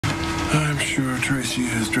I'm sure Tracy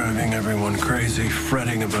is driving everyone crazy,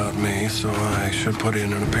 fretting about me, so I should put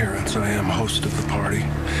in an appearance. I am host of the party.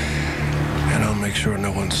 And I'll make sure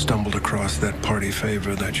no one stumbled across that party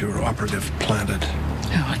favor that your operative planted.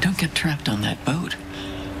 Oh, don't get trapped on that boat.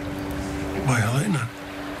 Why, Helena?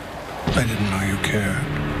 I didn't know you cared.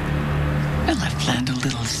 Well, I've planned a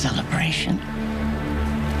little celebration.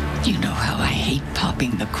 You know how I hate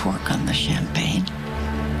popping the cork on the champagne.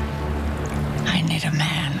 I need a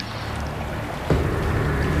man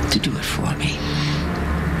to do it for me.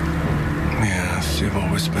 Yes, you've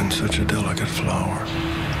always been such a delicate flower.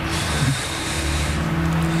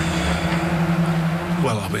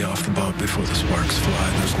 Well, I'll be off the boat before the sparks fly.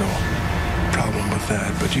 There's no problem with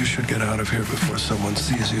that, but you should get out of here before someone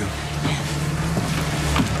sees you.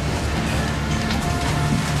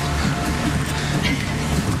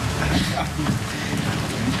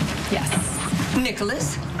 Yes.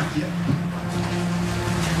 Nicholas?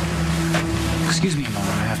 Excuse me a moment.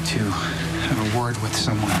 I have to have a word with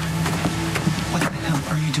someone. What the hell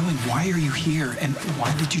are you doing? Why are you here? And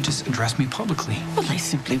why did you just address me publicly? Well, I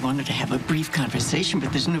simply wanted to have a brief conversation,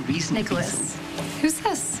 but there's no reason. Nicholas, who's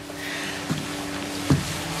this?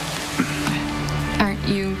 Aren't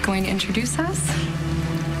you going to introduce us?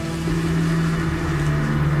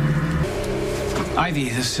 Ivy,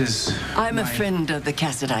 this is... I'm a friend of the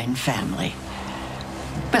Cassadine family.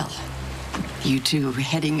 Well, you two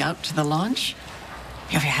heading out to the launch?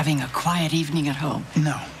 You're having a quiet evening at home?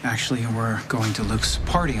 No, actually, we're going to Luke's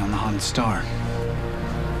party on the Haunted Star.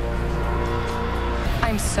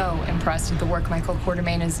 I'm so impressed with the work Michael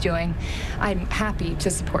Quartermain is doing. I'm happy to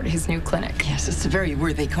support his new clinic. Yes, it's a very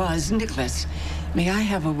worthy cause. Nicholas, may I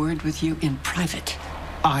have a word with you in private?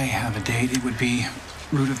 I have a date. It would be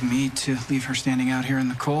rude of me to leave her standing out here in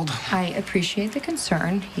the cold. I appreciate the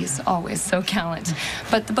concern. He's always so gallant.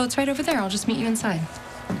 But the boat's right over there. I'll just meet you inside.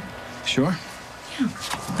 Sure. Yeah,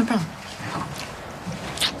 no problem.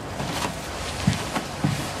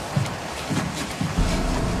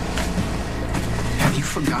 Have you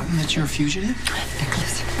forgotten that you're a fugitive?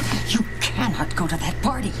 Nicholas, you cannot go to that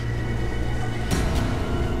party.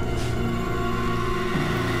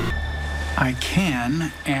 I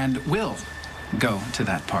can and will go to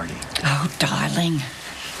that party. Oh, darling,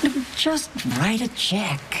 just write a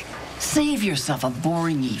check. Save yourself a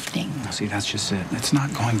boring evening. See, that's just it. It's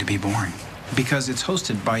not going to be boring. Because it's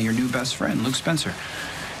hosted by your new best friend, Luke Spencer.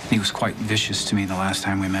 He was quite vicious to me the last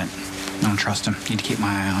time we met. I don't trust him. Need to keep my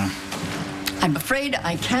eye on him. I'm afraid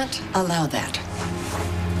I can't allow that.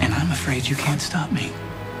 And I'm afraid you can't stop me.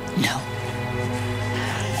 No.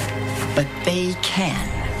 But they can.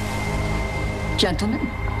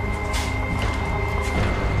 Gentlemen,